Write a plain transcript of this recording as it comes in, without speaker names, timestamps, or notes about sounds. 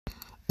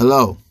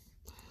Hello,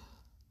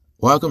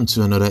 welcome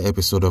to another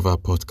episode of our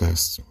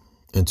podcast.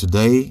 And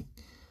today,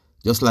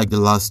 just like the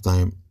last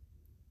time,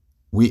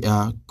 we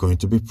are going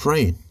to be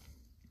praying.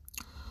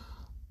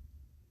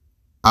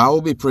 I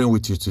will be praying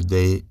with you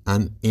today,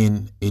 and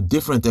in a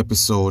different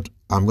episode,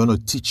 I'm going to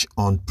teach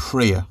on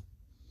prayer,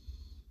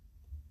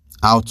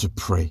 how to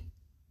pray.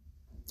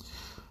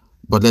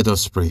 But let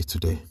us pray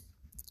today.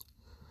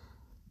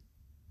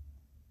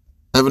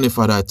 Heavenly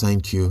Father, I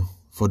thank you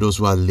for those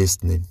who are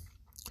listening,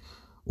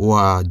 who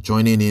are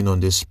joining in on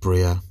this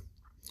prayer,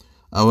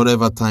 at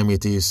whatever time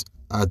it is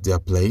at their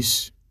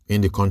place,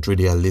 in the country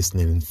they are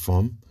listening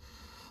from.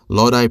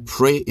 Lord, I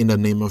pray in the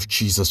name of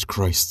Jesus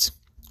Christ.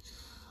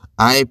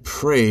 I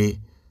pray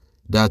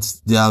that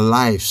their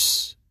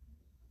lives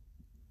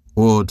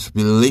would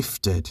be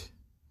lifted.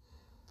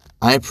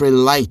 I pray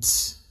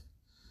light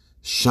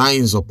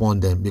shines upon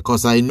them,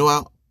 because I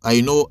know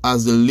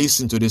as they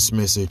listen to this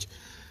message,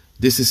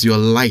 this is your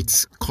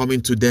light coming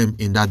to them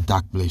in that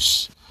dark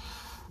place.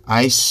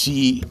 I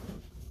see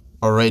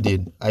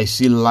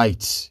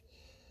light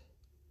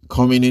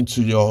coming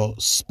into your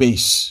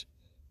space.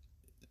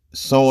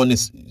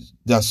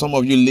 There are some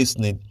of you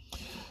listening.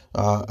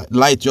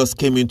 Light just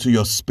came into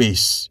your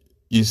space.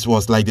 It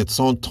was like the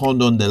sun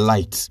turned on the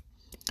light.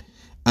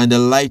 And the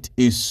light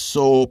is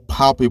so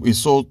palpable, it's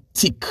so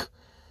thick,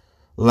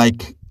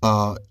 like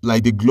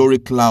the glory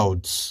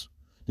clouds.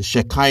 The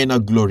Shekinah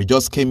glory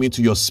just came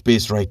into your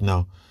space right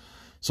now.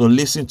 So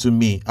listen to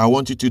me. I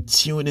want you to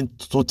tune in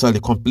totally,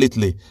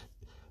 completely.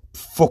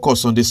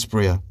 Focus on this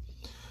prayer.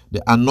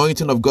 The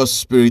anointing of God's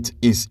Spirit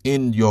is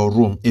in your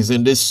room, is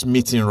in this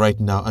meeting right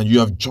now, and you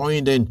have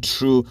joined in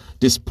through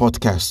this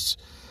podcast.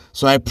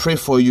 So I pray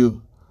for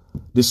you.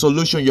 The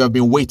solution you have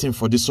been waiting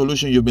for, the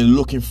solution you've been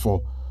looking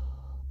for,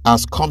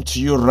 has come to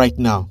you right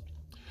now.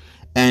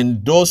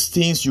 And those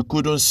things you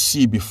couldn't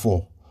see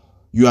before,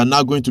 you are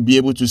now going to be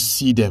able to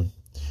see them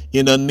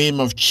in the name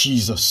of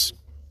Jesus.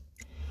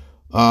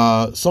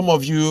 Some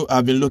of you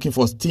have been looking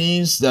for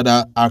things that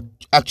are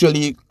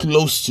actually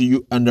close to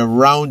you and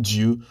around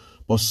you,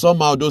 but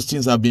somehow those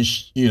things have been,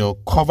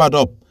 covered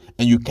up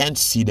and you can't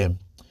see them.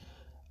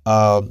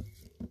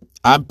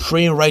 I'm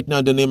praying right now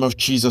in the name of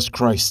Jesus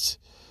Christ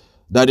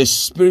that the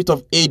spirit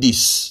of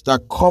Hades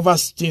that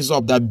covers things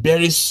up, that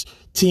buries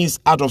things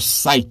out of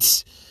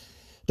sight,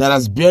 that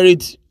has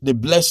buried the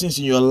blessings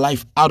in your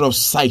life out of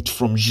sight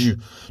from you.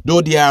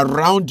 Though they are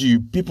around you,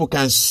 people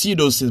can see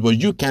those things, but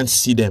you can't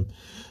see them.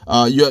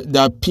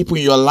 There are people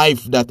in your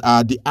life that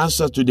are the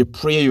answer to the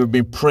prayer you've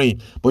been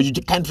praying, but you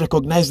can't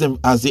recognize them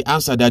as the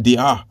answer that they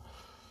are.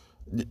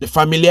 The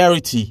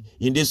familiarity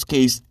in this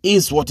case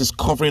is what is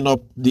covering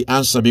up the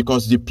answer,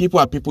 because the people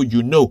are people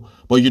you know,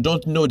 but you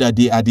don't know that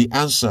they are the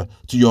answer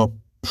to your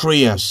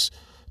prayers,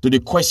 to the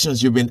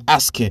questions you've been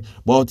asking.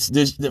 But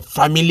the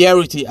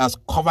familiarity has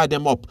covered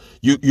them up.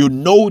 You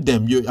know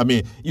them.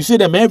 You see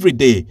them every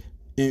day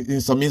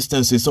in some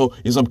instances, so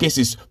in some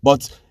cases,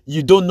 but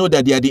you don't know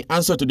that they are the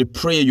answer to the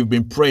prayer you've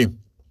been praying.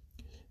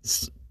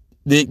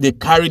 They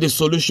carry the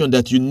solution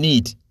that you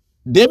need.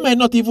 They might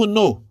not even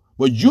know,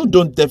 but you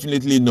don't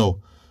definitely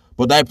know.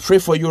 But I pray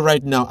for you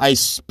right now. I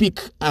speak,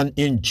 and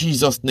in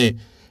Jesus' name,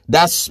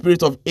 that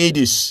spirit of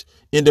Hades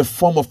in the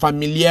form of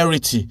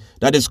familiarity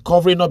that is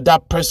covering up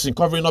that person,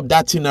 covering up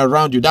that thing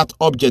around you, that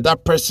object,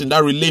 that person,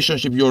 that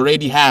relationship you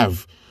already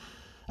have,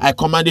 I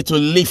command it to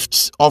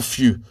lift off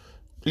you.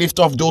 Lift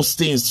off those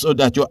things so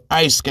that your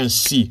eyes can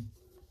see.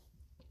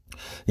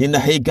 In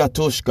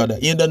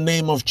the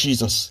name of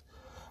Jesus,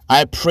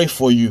 I pray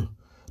for you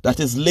that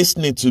is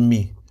listening to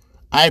me.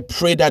 I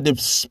pray that the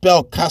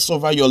spell cast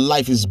over your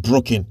life is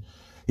broken.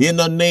 In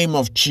the name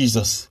of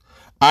Jesus,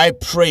 I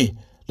pray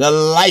the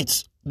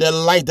light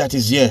that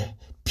is here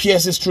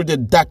pierces through the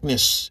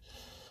darkness,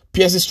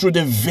 pierces through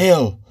the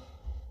veil.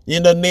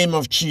 In the name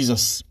of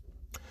Jesus.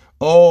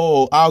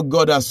 Oh, our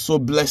God has so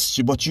blessed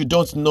you, but you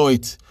don't know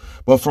it.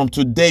 But from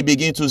today,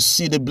 begin to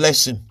see the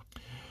blessing.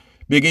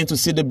 Begin to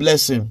see the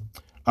blessing.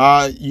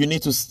 You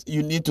need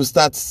to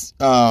start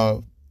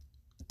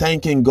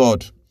thanking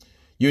God.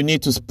 You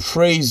need to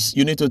praise.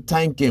 You need to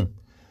thank Him.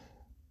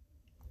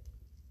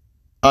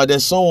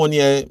 There's someone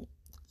here.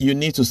 You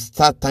need to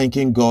start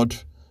thanking God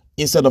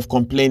instead of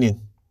complaining.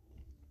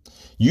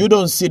 You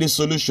don't see the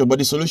solution, but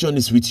the solution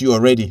is with you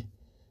already.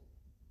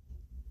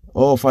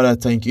 Oh, Father,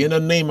 thank you. In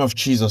the name of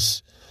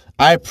Jesus,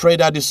 I pray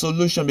that the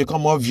solution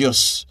become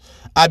obvious.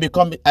 I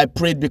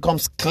pray it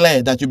becomes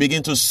clear, that you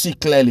begin to see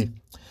clearly.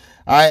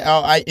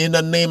 I in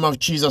the name of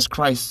Jesus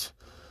Christ,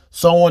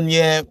 someone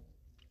here,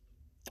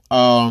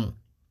 that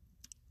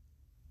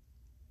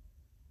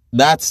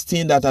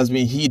thing that has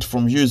been hid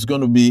from you is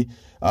going to be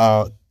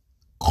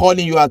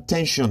calling your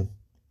attention.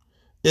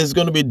 It's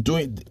going to be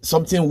doing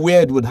something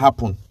weird would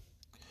happen.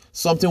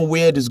 Something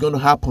weird is going to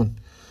happen.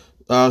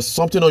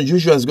 Something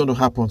unusual is going to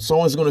happen.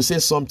 Someone's going to say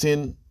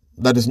something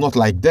that is not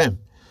like them.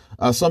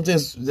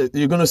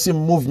 You're going to see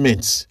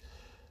movements.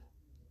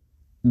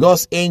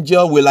 God's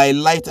angel will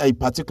highlight a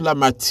particular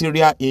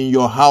material in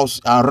your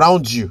house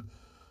around you.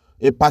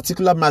 a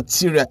particular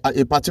material,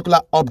 a particular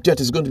object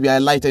is going to be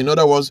highlighted. In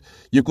other words,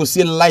 you could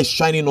see light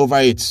shining over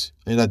it.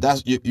 And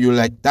you're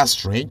like, that's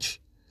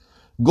strange.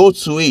 Go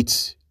to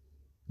it.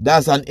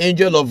 That's an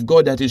angel of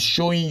God that is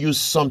showing you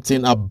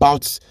something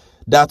about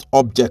that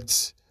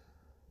object.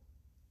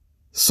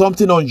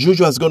 Something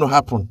unusual is going to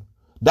happen.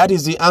 That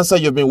is the answer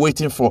you've been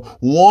waiting for.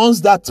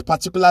 Once that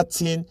particular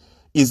thing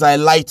is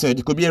highlighted,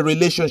 it could be a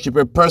relationship,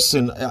 a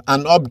person,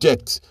 an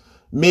object,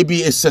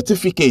 maybe a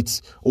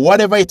certificate,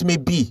 whatever it may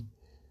be.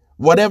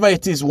 Whatever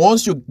it is,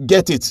 once you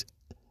get it,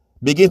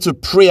 begin to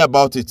pray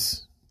about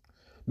it.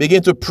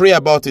 Begin to pray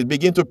about it.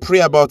 Begin to pray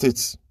about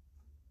it.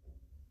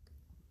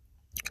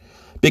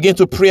 Begin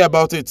to pray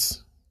about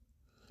it.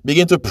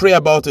 Begin to pray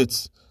about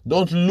it.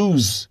 Don't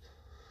lose.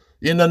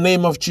 In the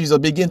name of Jesus,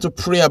 begin to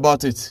pray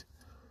about it.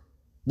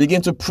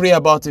 Begin to pray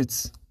about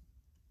it.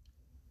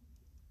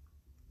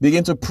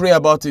 Begin to pray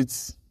about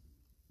it.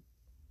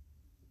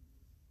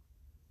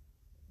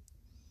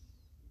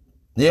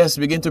 Yes,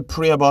 begin to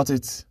pray about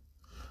it.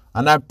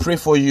 And I pray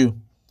for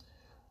you.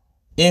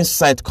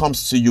 Insight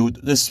comes to you.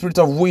 The spirit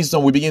of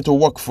wisdom will begin to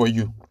work for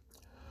you.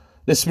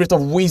 The spirit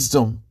of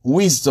wisdom.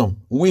 The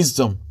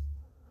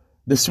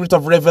spirit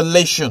of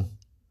revelation.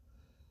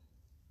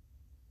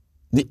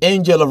 The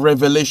angel of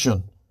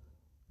revelation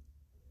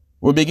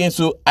will begin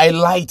to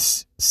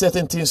highlight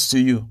certain things to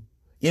you.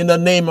 In the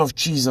name of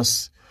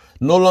Jesus.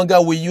 No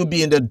longer will you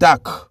be in the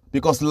dark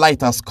because light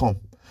has come.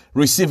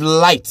 Receive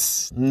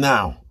light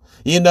now.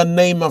 In the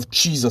name of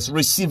Jesus.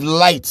 Receive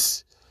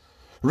light.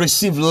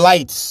 Receive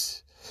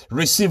light.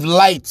 Receive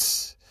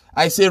light.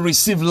 I say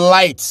receive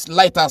light.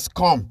 Light has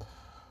come.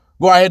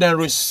 Go ahead and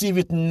receive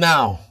it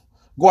now.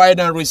 Go ahead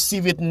and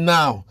receive it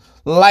now.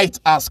 Light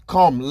has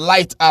come.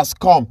 Light has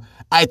come.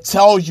 I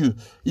tell you,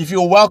 if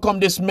you welcome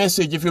this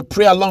message, if you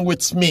pray along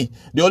with me,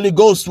 the Holy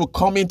Ghost will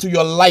come into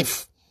your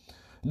life.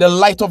 The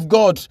light of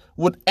God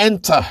would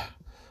enter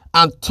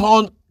and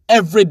turn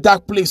every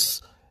dark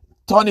place,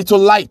 turn it to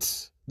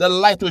light. The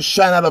light will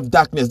shine out of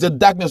darkness. The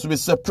darkness will be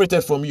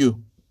separated from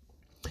you.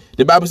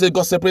 The Bible says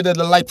God separated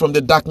the light from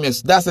the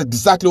darkness. That's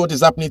exactly what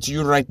is happening to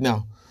you right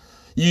now.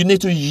 You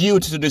need to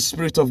yield to the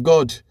Spirit of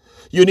God.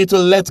 You need to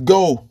let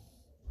go.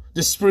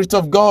 The Spirit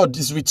of God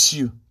is with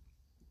you.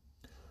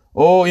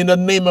 Oh, in the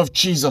name of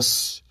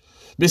Jesus,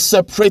 be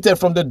separated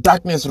from the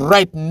darkness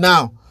right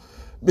now.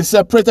 Be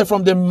separated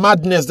from the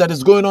madness that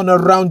is going on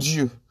around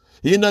you.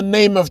 In the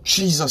name of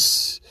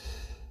Jesus.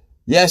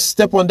 Yes,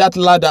 step on that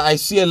ladder. I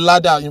see a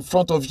ladder in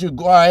front of you.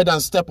 Go ahead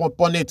and step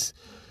upon it.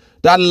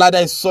 That ladder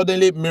is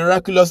suddenly,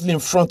 miraculously in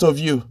front of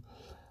you.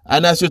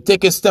 And as you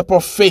take a step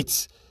of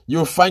faith,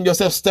 you'll find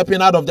yourself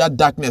stepping out of that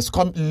darkness.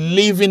 Come,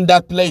 live in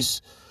that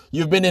place.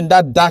 You've been in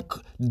that dark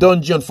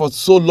dungeon for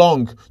so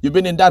long. You've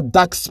been in that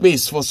dark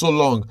space for so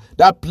long.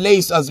 That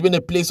place has been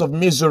a place of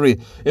misery,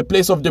 a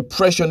place of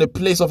depression, a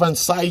place of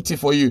anxiety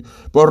for you.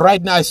 But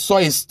right now I saw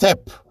a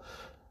step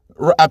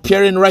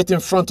appearing right in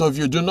front of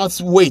you. Do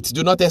not wait.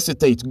 Do not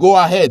hesitate. Go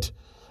ahead.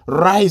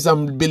 Rise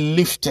and be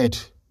lifted.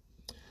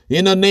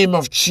 In the name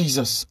of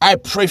Jesus, I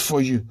pray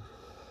for you.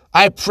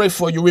 I pray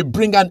for you. We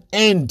bring an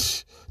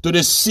end to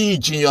the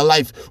siege in your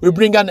life. We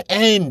bring an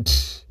end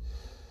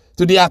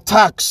to the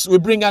attacks. We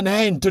bring an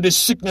end to the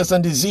sickness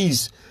and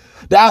disease.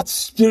 That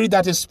spirit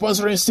that is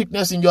sponsoring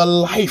sickness in your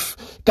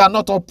life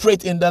cannot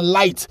operate in the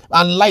light,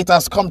 and light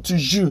has come to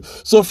you.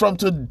 So from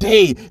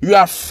today, you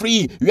are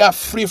free. You are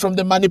free from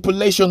the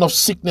manipulation of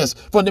sickness,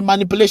 from the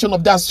manipulation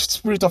of that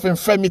spirit of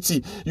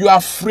infirmity. You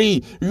are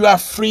free. You are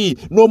free.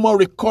 No more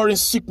recurring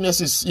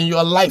sicknesses in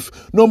your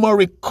life. No more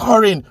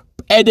recurring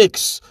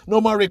headaches. No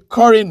more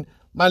recurring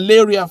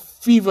malaria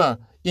fever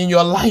in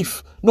your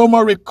life. No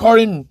more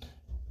recurring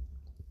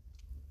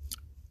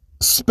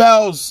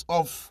spells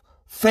of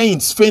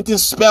fainting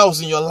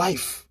spells in your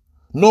life.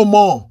 No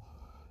more.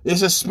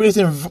 There's a spirit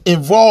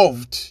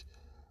involved.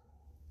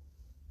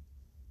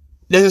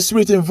 There's a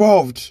spirit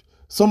involved.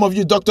 Some of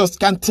you doctors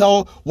can't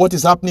tell what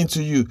is happening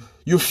to you.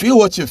 You feel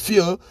what you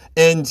feel,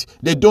 and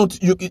they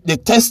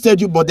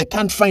tested you, but they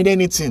can't find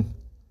anything.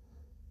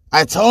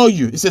 I tell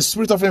you, it's a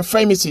spirit of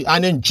infirmity,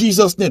 and in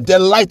Jesus' name, the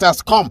light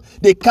has come.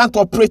 They can't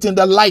operate in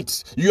the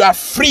light. You are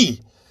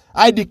free.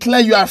 I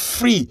declare you are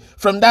free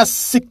from that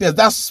sickness,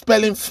 that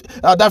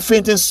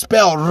fainting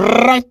spell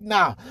right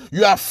now.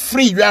 You are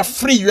free, you are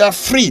free, you are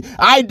free.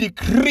 I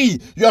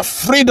decree your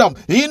freedom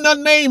in the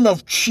name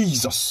of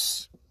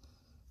Jesus.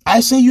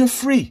 I say you're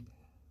free.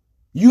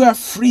 You are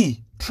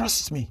free.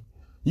 Trust me.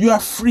 You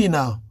are free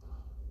now.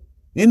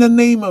 In the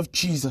name of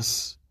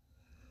Jesus.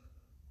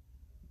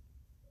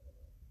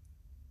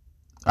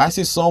 I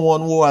see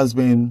someone who has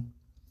been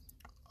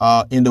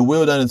in the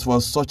wilderness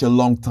for such a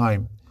long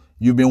time.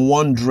 You've been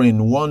wandering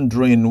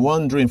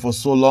for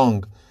so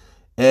long.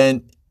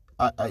 And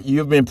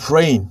you've been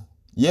praying.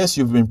 Yes,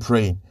 you've been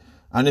praying.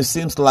 And it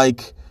seems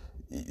like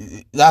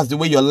that's the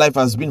way your life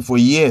has been for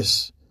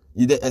years.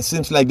 It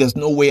seems like there's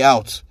no way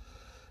out.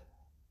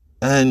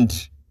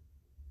 And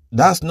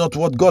that's not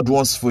what God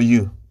wants for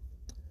you.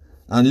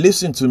 And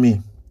listen to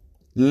me.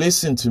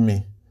 Listen to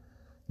me.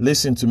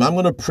 Listen to me. I'm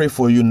going to pray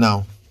for you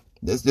now.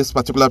 this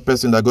particular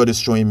person that God is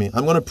showing me.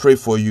 I'm going to pray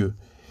for you.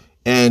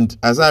 And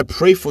as I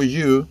pray for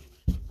you,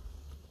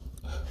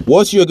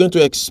 what you're going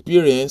to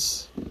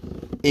experience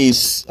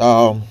is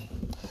a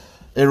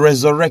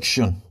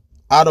resurrection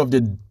out of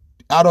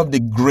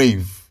the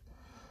grave.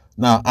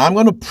 Now, I'm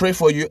going to pray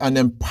for you and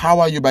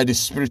empower you by the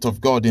Spirit of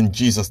God in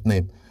Jesus'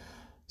 name.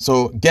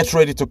 So get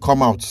ready to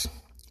come out.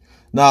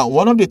 Now,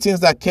 one of the things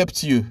that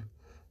kept you,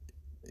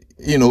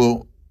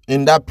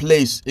 in that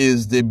place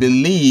is they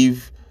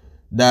believe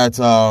that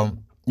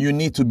you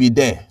need to be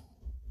there.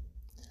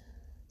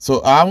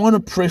 So I want to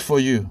pray for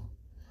you.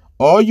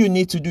 All you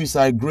need to do is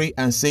agree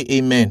and say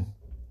amen.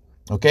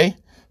 Okay?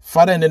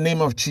 Father, in the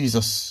name of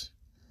Jesus,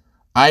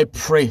 I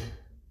pray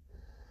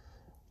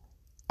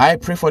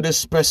for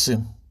this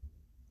person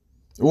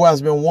who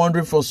has been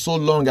wandering for so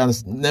long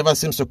and never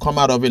seems to come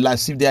out of it,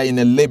 as if they are in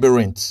a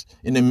labyrinth,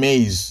 in a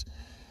maze.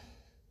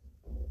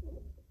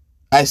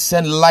 I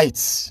send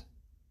light.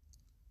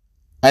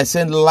 I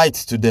send light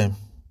to them.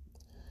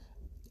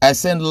 I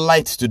send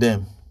light to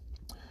them.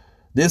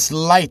 This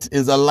light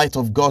is the light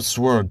of God's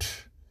word,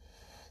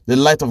 the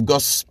light of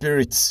God's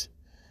Spirit.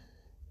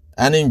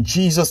 And in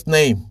Jesus'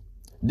 name,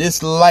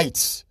 this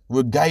light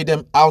will guide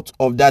them out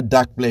of that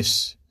dark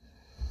place,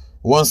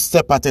 one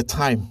step at a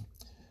time,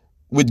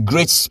 with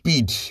great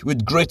speed.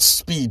 With great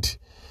speed,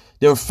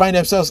 they will find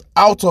themselves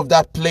out of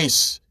that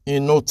place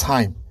in no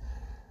time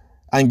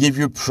and give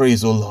you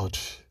praise, oh Lord.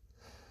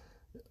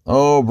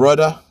 Oh,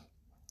 brother,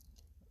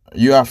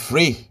 you are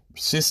free.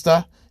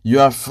 Sister,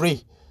 you are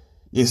free.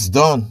 It's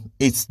done.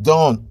 It's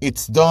done.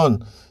 It's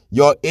done.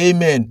 Your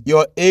amen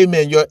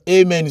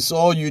is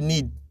all you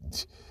need.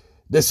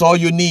 That's all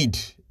you need.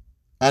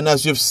 And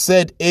as you've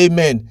said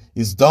amen,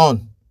 it's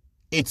done.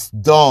 It's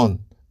done.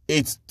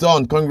 It's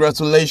done.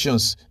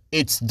 Congratulations.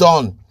 It's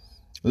done.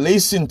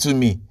 Listen to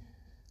me.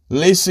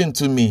 Listen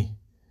to me.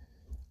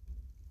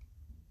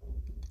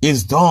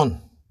 It's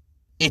done.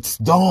 It's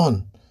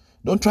done.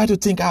 Don't try to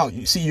think out.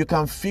 You see, you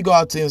can figure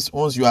out things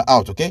once you are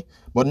out, okay?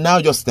 But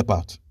now just step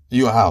out.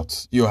 You are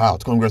out. You are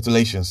out.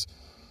 Congratulations.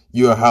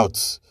 You are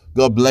out.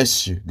 God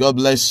bless you. God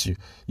bless you.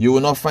 You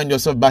will not find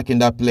yourself back in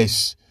that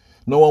place.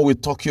 No one will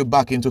talk you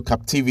back into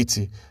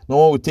captivity. No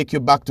one will take you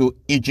back to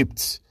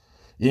Egypt.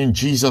 In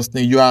Jesus'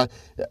 name,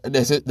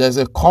 there's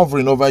a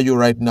covering over you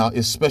right now,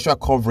 a special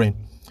covering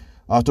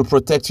to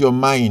protect your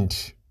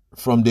mind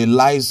from the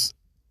lies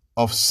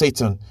of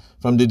Satan,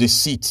 from the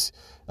deceit,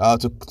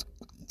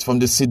 from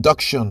the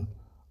seduction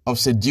of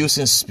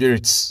seducing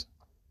spirits.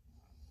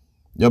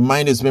 Your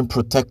mind is being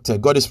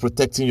protected. God is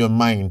protecting your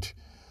mind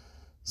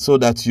so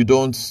that you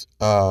don't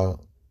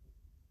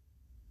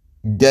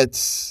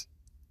get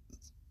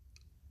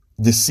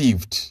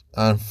deceived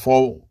and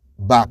fall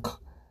back.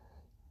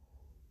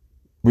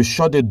 We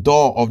shut the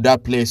door of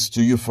that place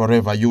to you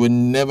forever. You will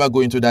never go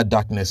into that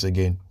darkness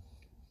again.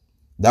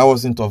 That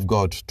wasn't of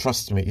God.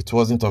 Trust me, it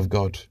wasn't of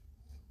God.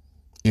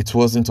 It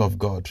wasn't of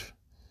God.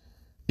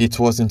 It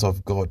wasn't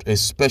of God. A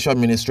special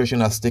administration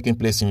has taken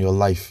place in your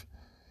life.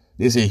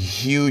 This is a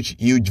huge,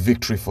 huge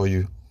victory for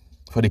you,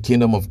 for the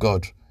kingdom of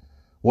God.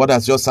 What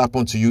has just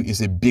happened to you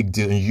is a big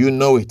deal, and you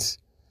know it.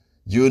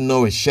 You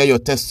know it. Share your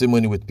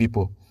testimony with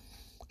people.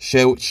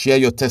 Share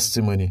your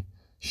testimony.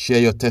 Share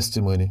your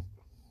testimony.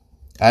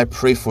 I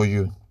pray for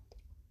you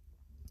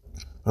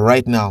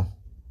right now.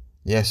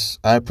 Yes,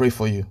 I pray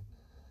for you.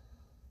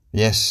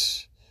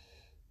 Yes,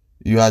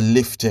 you are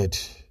lifted.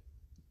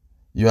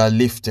 You are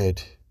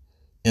lifted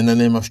in the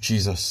name of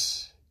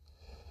Jesus.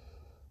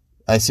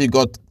 I see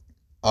God.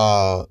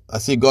 I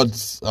see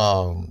God's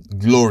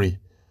glory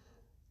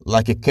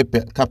like a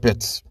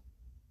carpet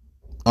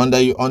under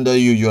you.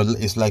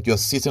 It's like you're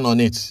sitting on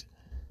it,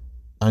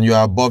 and you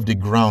are above the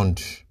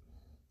ground.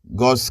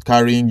 God's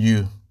carrying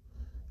you.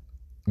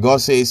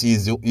 God says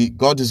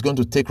God is going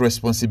to take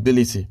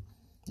responsibility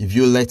if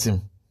you let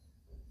him.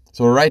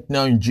 So right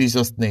now, in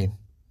Jesus' name,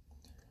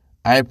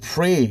 I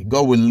pray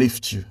God will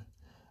lift you.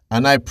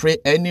 And I pray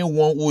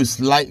anyone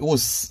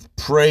who's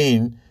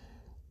praying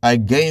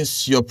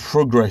against your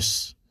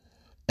progress,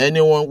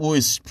 anyone who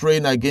is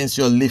praying against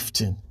your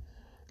lifting,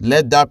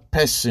 let that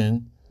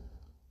person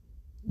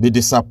be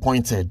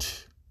disappointed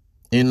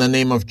in the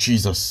name of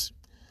Jesus.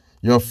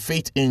 Your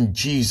faith in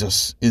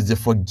Jesus is the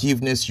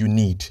forgiveness you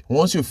need.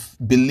 Once you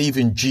believe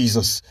in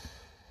Jesus,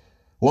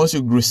 once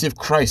you receive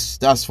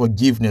Christ, that's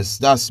forgiveness,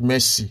 that's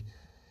mercy,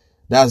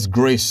 that's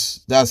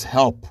grace, that's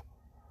help.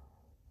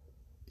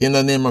 In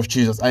the name of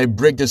Jesus, I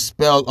break the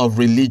spell of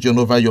religion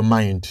over your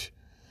mind.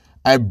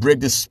 I break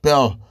the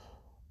spell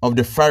of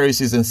the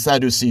Pharisees and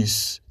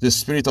Sadducees, the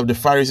spirit of the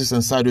Pharisees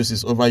and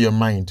Sadducees over your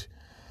mind.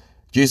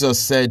 Jesus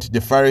said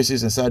the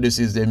Pharisees and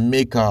Sadducees,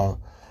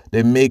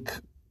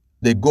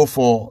 they go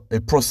for a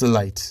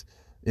proselyte,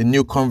 a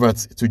new convert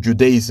to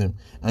Judaism,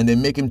 and they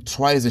make him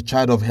twice the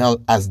child of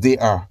hell as they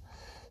are.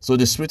 So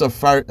the spirit of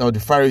the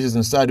Pharisees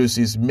and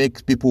Sadducees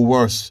make people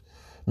worse,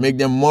 make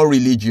them more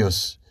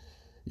religious,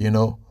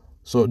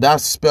 So that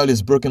spell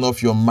is broken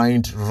off your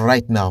mind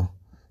right now,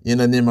 in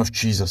the name of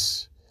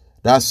Jesus.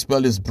 That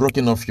spell is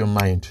broken off your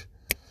mind.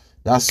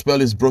 That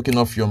spell is broken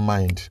off your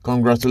mind.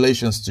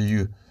 Congratulations to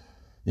you.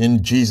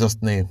 In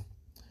Jesus' name.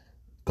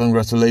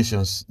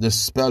 Congratulations. The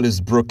spell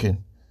is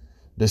broken.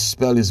 The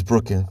spell is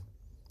broken.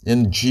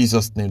 In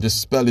Jesus' name. The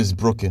spell is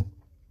broken.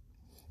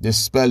 The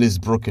spell is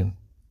broken.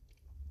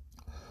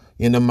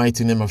 In the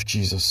mighty name of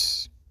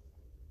Jesus.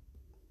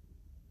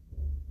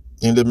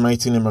 In the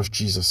mighty name of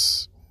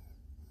Jesus.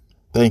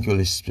 Thank you,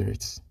 Holy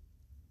Spirit.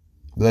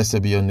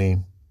 Blessed be your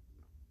name.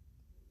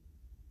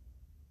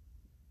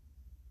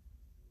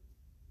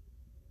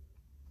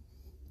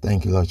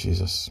 Thank you, Lord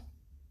Jesus.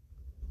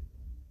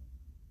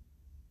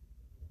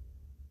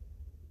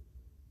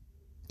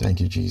 Thank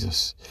you,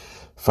 Jesus.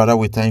 Father,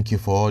 we thank you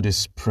for all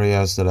these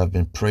prayers that have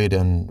been prayed,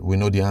 and we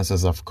know the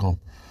answers have come.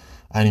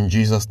 And in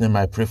Jesus' name,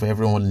 I pray for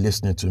everyone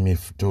listening to me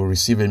to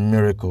receive a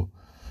miracle.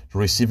 To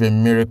receive a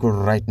miracle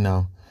right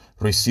now.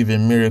 Receive a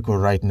miracle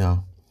right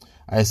now.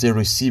 I say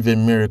receive a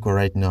miracle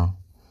right now.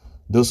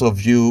 Those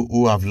of you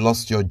who have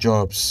lost your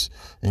jobs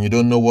and you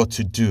don't know what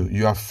to do,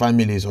 you have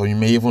families, or you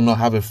may even not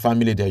have a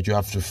family that you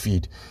have to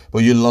feed, but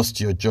you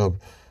lost your job.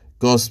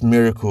 God's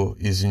miracle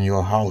is in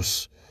your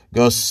house.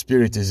 God's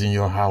Spirit is in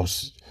your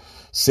house.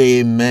 Say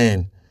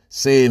amen.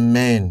 Say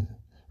amen.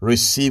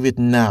 Receive it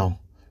now.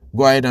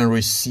 Go ahead and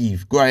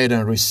receive. Go ahead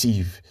and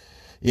receive.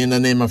 In the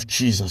name of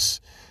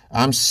Jesus.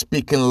 I'm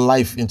speaking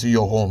life into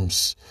your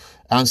homes.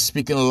 I'm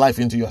speaking life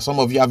into your... Some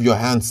of you have your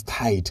hands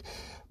tied,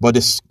 but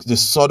the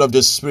sword of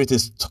the Spirit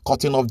is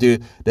cutting off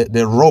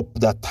the rope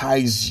that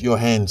ties your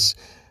hands.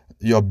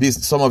 Your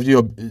business. Some of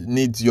you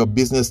need your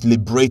business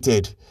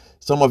liberated.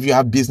 Some of you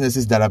have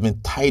businesses that have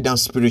been tied down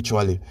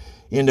spiritually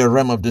in the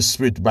realm of the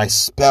Spirit by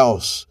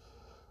spells.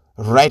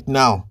 Right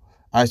now,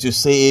 as you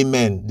say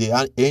amen,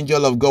 the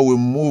angel of God will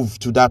move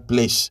to that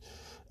place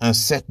and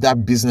set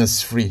that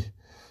business free.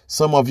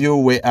 Some of you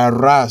were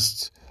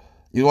harassed.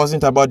 It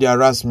wasn't about the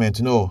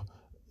harassment, no.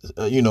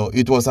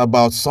 It was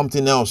about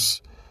something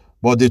else.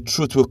 But the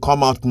truth will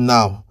come out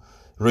now.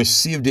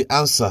 Receive the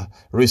answer.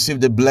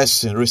 Receive the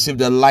blessing. Receive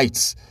the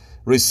light.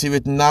 Receive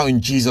it now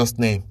in Jesus'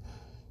 name.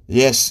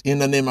 Yes, in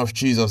the name of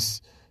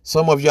Jesus.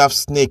 Some of you have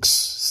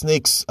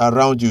snakes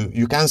around you.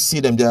 You can't see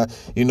them.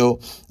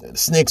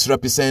 Snakes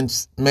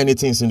represent many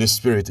things in the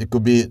spirit. It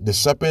could be the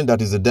serpent,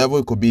 that is the devil.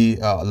 It could be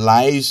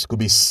lies. It could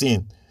be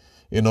sin.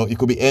 It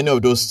could be any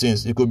of those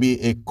things. It could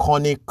be a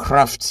cunning,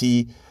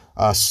 crafty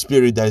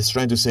spirit that is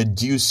trying to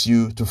seduce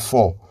you to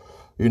fall.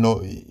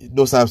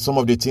 Those are some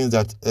of the things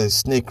that a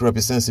snake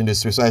represents in the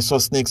spirit. So I saw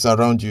snakes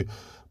around you.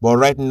 But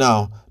right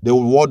now, the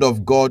word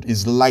of God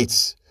is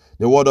light.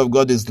 The word of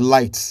God is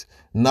light.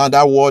 Now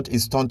that word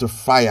is turned to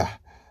fire.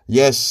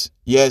 Yes,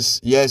 yes,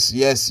 yes,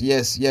 yes,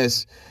 yes,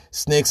 yes.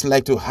 Snakes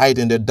like to hide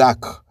in the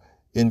dark,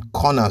 in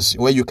corners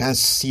where you can't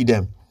see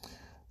them.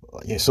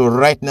 So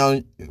right now,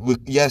 we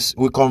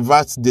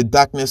convert the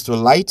darkness to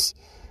light,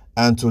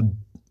 and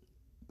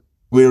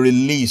we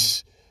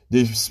release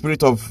the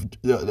spirit of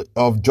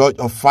joy,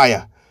 of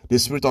fire, the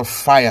spirit of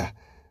fire,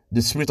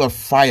 the spirit of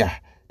fire,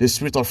 the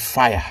spirit of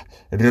fire.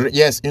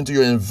 Yes, into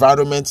your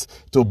environment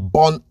to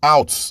burn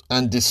out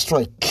and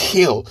destroy,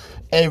 kill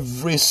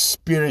every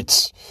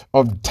spirit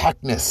of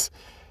darkness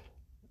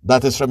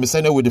that is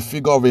represented with the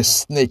figure of a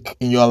snake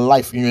in your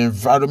life, in your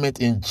environment,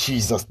 in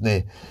Jesus'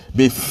 name.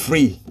 Be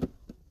free.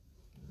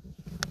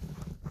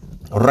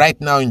 Right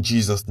now in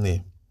Jesus'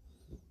 name.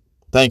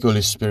 Thank you,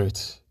 Holy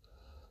Spirit.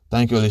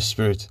 Thank you, Holy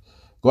Spirit.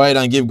 Go ahead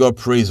and give God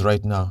praise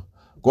right now.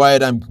 Go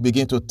ahead and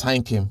begin to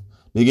thank Him.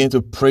 Begin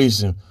to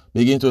praise Him.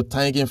 Begin to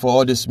thank Him for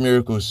all these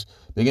miracles.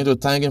 Begin to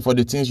thank Him for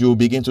the things you will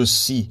begin to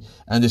see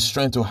and the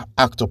strength to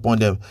act upon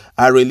them.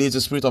 I release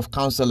the spirit of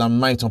counsel and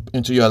might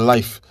into your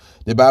life.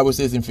 The Bible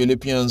says in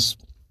Philippians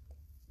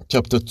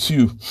chapter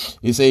 2,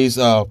 it says,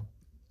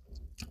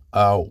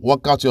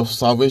 work out your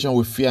salvation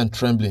with fear and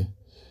trembling.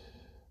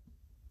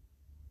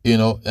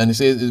 And it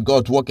says,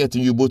 God worketh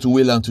in you both to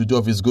will and to do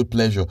of His good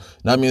pleasure.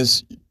 That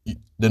means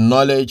the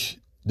knowledge,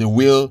 the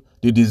will,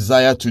 the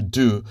desire to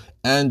do,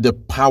 and the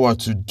power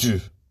to do.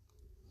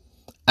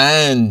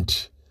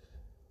 And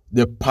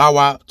the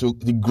power,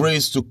 the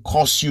grace to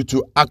cause you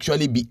to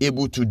actually be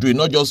able to do it.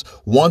 Not just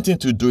wanting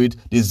to do it,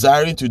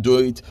 desiring to do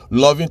it,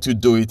 loving to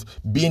do it,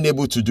 being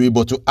able to do it,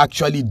 but to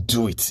actually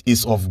do it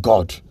is of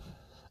God.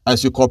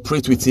 As you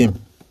cooperate with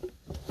Him.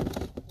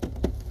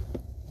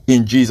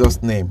 In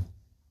Jesus' name.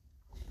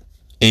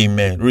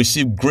 Amen.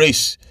 Receive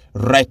grace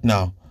right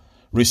now.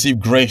 Receive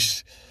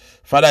grace.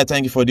 Father, I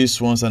thank you for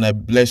these ones, and I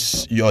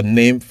bless your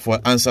name for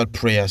answered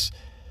prayers.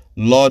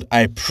 Lord,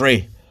 I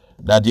pray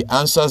that the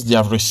answers they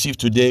have received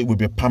today will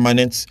be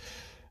permanent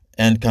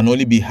and can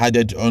only be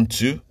added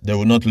onto. They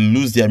will not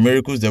lose their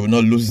miracles. They will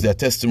not lose their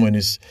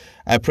testimonies.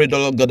 I pray,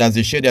 Lord God, as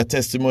they share their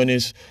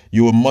testimonies,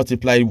 you will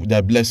multiply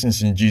their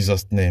blessings in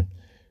Jesus' name.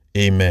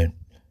 Amen.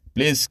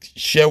 Please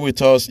share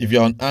with us. If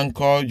you're on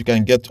Anchor, you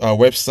can get our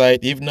website.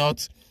 If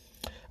not,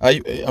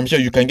 I'm sure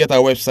you can get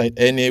our website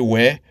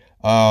anywhere.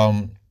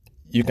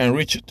 You can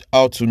reach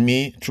out to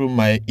me through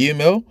my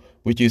email,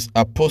 which is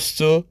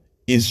Apostle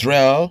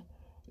Israel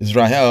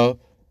Femi.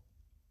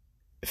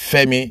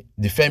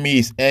 The Femi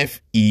is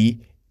FEMI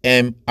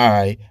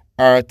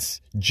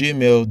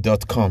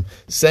 @gmail.com.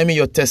 Send me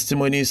your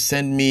testimonies,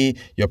 send me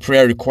your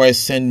prayer requests,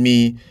 send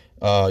me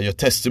your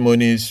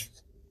testimonies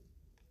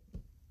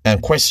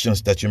and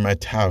questions that you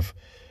might have.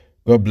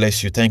 God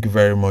bless you. Thank you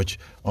very much.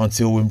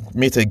 Until we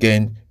meet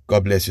again,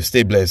 God bless you.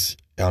 Stay blessed.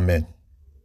 Amen.